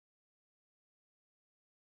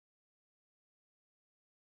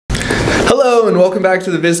Hello and welcome back to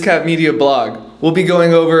the VizCap Media blog. We'll be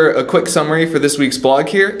going over a quick summary for this week's blog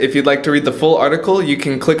here. If you'd like to read the full article, you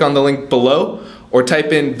can click on the link below or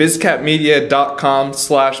type in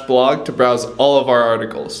vizcapmedia.com/blog to browse all of our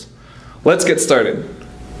articles. Let's get started.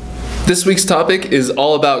 This week's topic is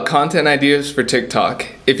all about content ideas for TikTok.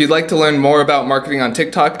 If you'd like to learn more about marketing on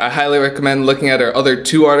TikTok, I highly recommend looking at our other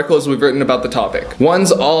two articles we've written about the topic.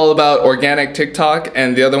 One's all about organic TikTok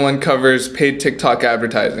and the other one covers paid TikTok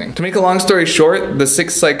advertising. To make a long story short, the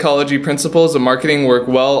 6 psychology principles of marketing work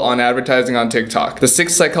well on advertising on TikTok. The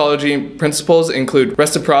 6 psychology principles include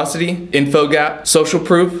reciprocity, info gap, social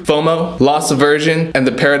proof, FOMO, loss aversion, and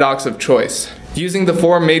the paradox of choice. Using the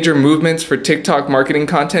 4 major movements for TikTok marketing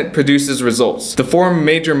content produces results. The 4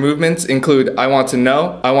 major movements include I want to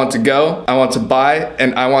know, I want to go, I want to buy,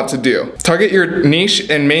 and I want to do. Target your niche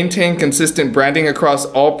and maintain consistent branding across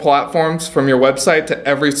all platforms from your website to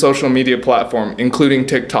every social media platform, including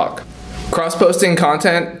TikTok. Cross-posting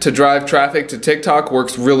content to drive traffic to TikTok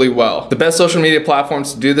works really well. The best social media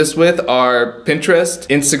platforms to do this with are Pinterest,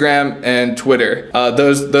 Instagram, and Twitter.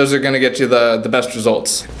 Those are gonna get you the best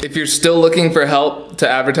results. If you're still looking for help to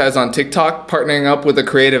advertise on TikTok, partnering up with a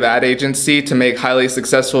creative ad agency to make highly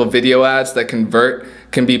successful video ads that convert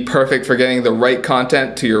can be perfect for getting the right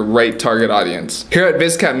content to your right target audience. Here at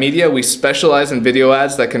VizCap Media, we specialize in video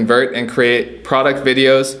ads that convert and create product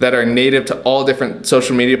videos that are native to all different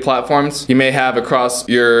social media platforms you may have across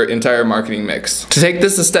your entire marketing mix. To take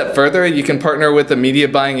this a step further, you can partner with a media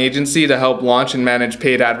buying agency to help launch and manage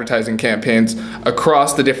paid advertising campaigns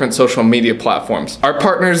across the different social media platforms. Our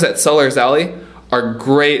partners at Sellers Alley are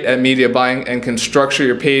great at media buying and can structure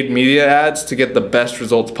your paid media ads to get the best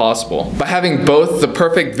results possible. By having both the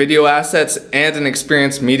perfect video assets and an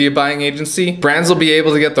experienced media buying agency, brands will be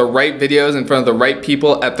able to get the right videos in front of the right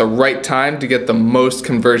people at the right time to get the most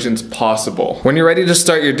conversions possible. When you're ready to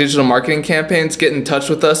start your digital marketing campaigns, get in touch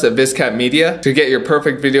with us at VizCap Media to get your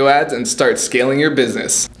perfect video ads and start scaling your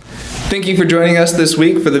business. Thank you for joining us this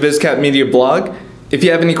week for the VizCap Media blog. If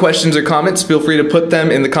you have any questions or comments, feel free to put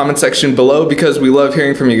them in the comment section below because we love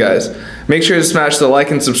hearing from you guys. Make sure to smash the like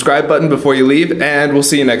and subscribe button before you leave, and we'll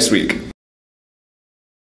see you next week.